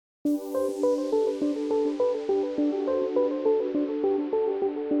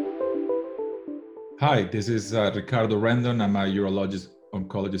Hi, this is Ricardo Rendon. I'm a urologist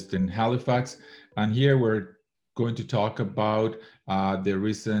oncologist in Halifax, and here we're going to talk about the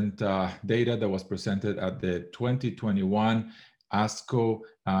recent data that was presented at the 2021 ASCO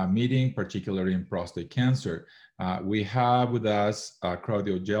meeting, particularly in prostate cancer. We have with us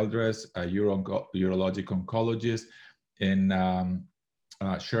Claudio Jeldres, a urologic oncologist in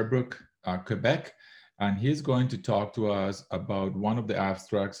Sherbrooke, Quebec, and he's going to talk to us about one of the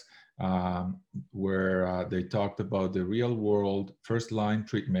abstracts where they talked about the real-world first-line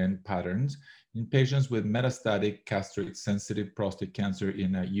treatment patterns in patients with metastatic castrate-sensitive prostate cancer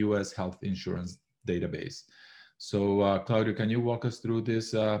in a U.S. health insurance database. So, Claudio, can you walk us through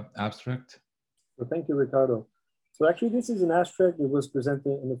this abstract? Well, thank you, Ricardo. So actually, this is an abstract that was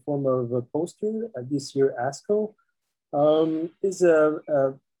presented in the form of a poster at this year ASCO. It's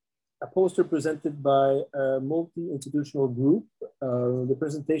a poster presented by a multi-institutional group. The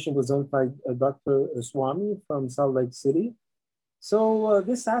presentation was done by Dr. Swami from Salt Lake City. So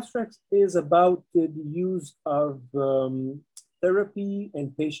this abstract is about the use of therapy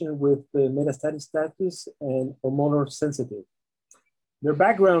in patients with metastatic status and hormonal sensitive. Their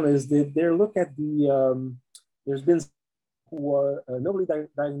background is that they look at there's been who are newly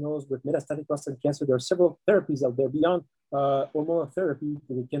diagnosed with metastatic prostate cancer. There are several therapies out there beyond hormonal therapy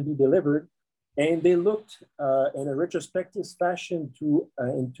that can be delivered. And they looked in a retrospective fashion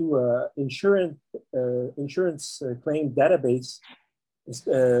into insurance claim database,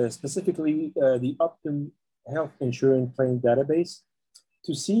 specifically the Optum Health Insurance Claim Database,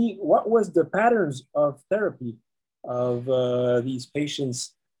 to see what was the patterns of therapy of these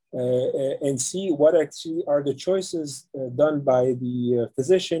patients and see what actually are the choices done by the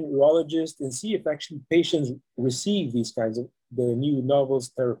physician, urologist, and see if actually patients receive these kinds of the new novel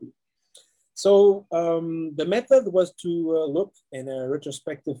therapy. So the method was to look in a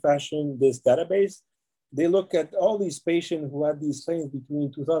retrospective fashion this database. They look at all these patients who had these claims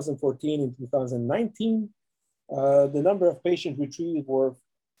between 2014 and 2019. The number of patients we treated were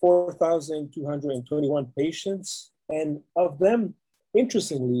 4,221 patients, and of them,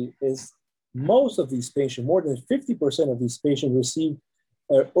 interestingly, is most of these patients, more than 50% of these patients, receive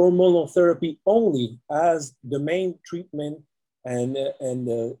hormonal therapy only as the main treatment and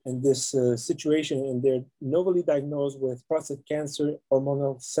this situation, and they're newly diagnosed with prostate cancer,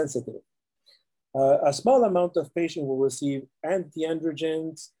 hormonal sensitive. A small amount of patients will receive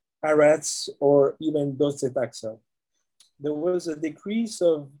anti-androgens, ARATs, or even docetaxel. There was a decrease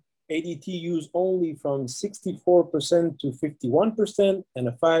of ADT use only from 64% to 51% in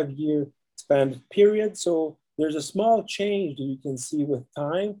a 5-year span period. So there's a small change that you can see with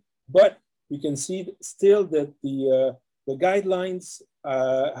time, but you can see still that the guidelines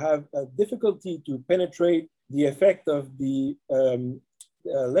have a difficulty to penetrate the effect of the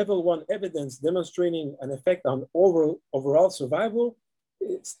level 1 evidence demonstrating an effect on overall survival.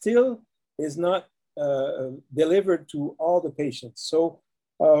 It still is not delivered to all the patients. So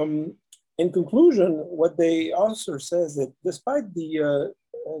in conclusion, what they also says that despite the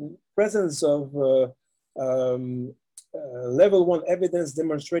presence of level 1 evidence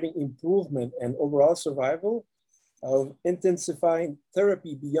demonstrating improvement and overall survival of intensifying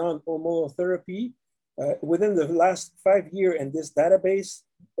therapy beyond hormonal therapy, within the last 5 years in this database,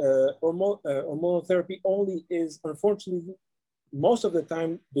 hormonal therapy only is, unfortunately, most of the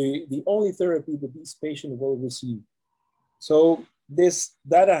time, the only therapy that these patients will receive. So this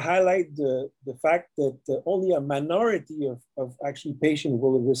data highlight the fact that only a minority of actually patients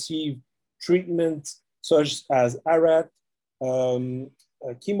will receive treatments such as ARAT,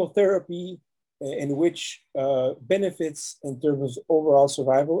 chemotherapy, in which benefits in terms of overall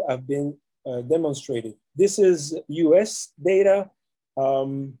survival have been demonstrated. This is US data.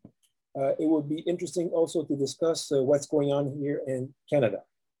 It would be interesting also to discuss what's going on here in Canada.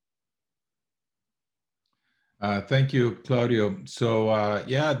 Thank you, Claudio. So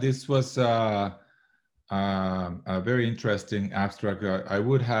yeah, this was a very interesting abstract. I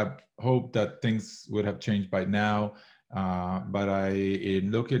would have hoped that things would have changed by now, but in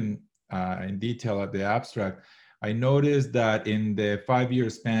looking in detail at the abstract, I noticed that in the 5-year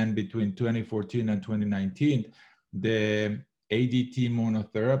span between 2014 and 2019, the ADT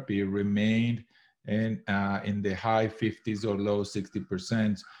monotherapy remained in the high 50s or low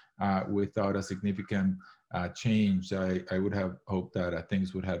 60% without a significant change. I would have hoped that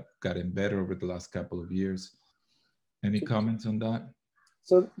things would have gotten better over the last couple of years. Any comments on that?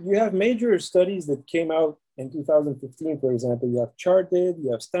 So you have major studies that came out in 2015, for example. You have Charted,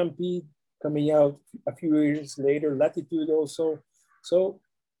 you have Stampede coming out a few years later, Latitude also. So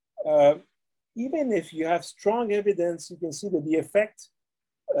even if you have strong evidence, you can see that the effect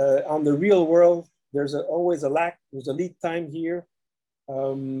on the real world always a lack, there's a lead time here.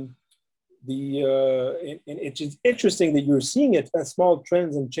 And it's interesting that you're seeing it as small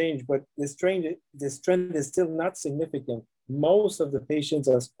trends and change, but this trend is still not significant. Most of the patients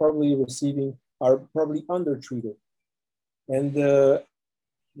are probably undertreated. And the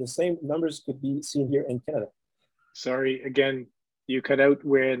same numbers could be seen here in Canada. Sorry, again, you cut out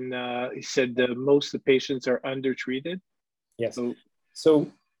when you said most of the patients are undertreated. Yes.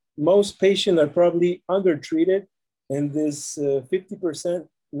 So most patients are probably undertreated, and this 50%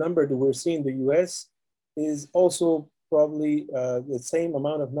 number that we're seeing in the US is also probably the same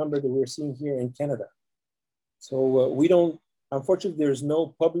amount of number that we're seeing here in Canada. So unfortunately, there's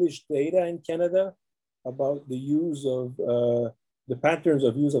no published data in Canada about the use of, the patterns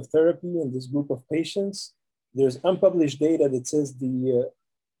of use of therapy in this group of patients. There's unpublished data that says the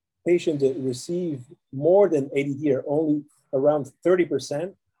patients that receive more than ADT are only around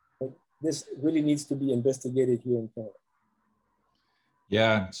 30%. But this really needs to be investigated here in Canada.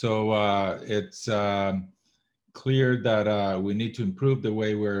 Yeah, so it's clear that we need to improve the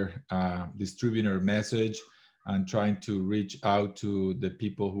way we're distributing our message and trying to reach out to the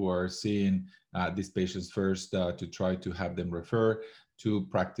people who are seeing these patients first to try to have them refer to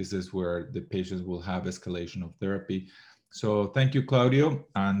practices where the patients will have escalation of therapy. So thank you, Claudio,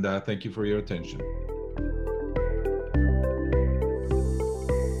 and thank you for your attention.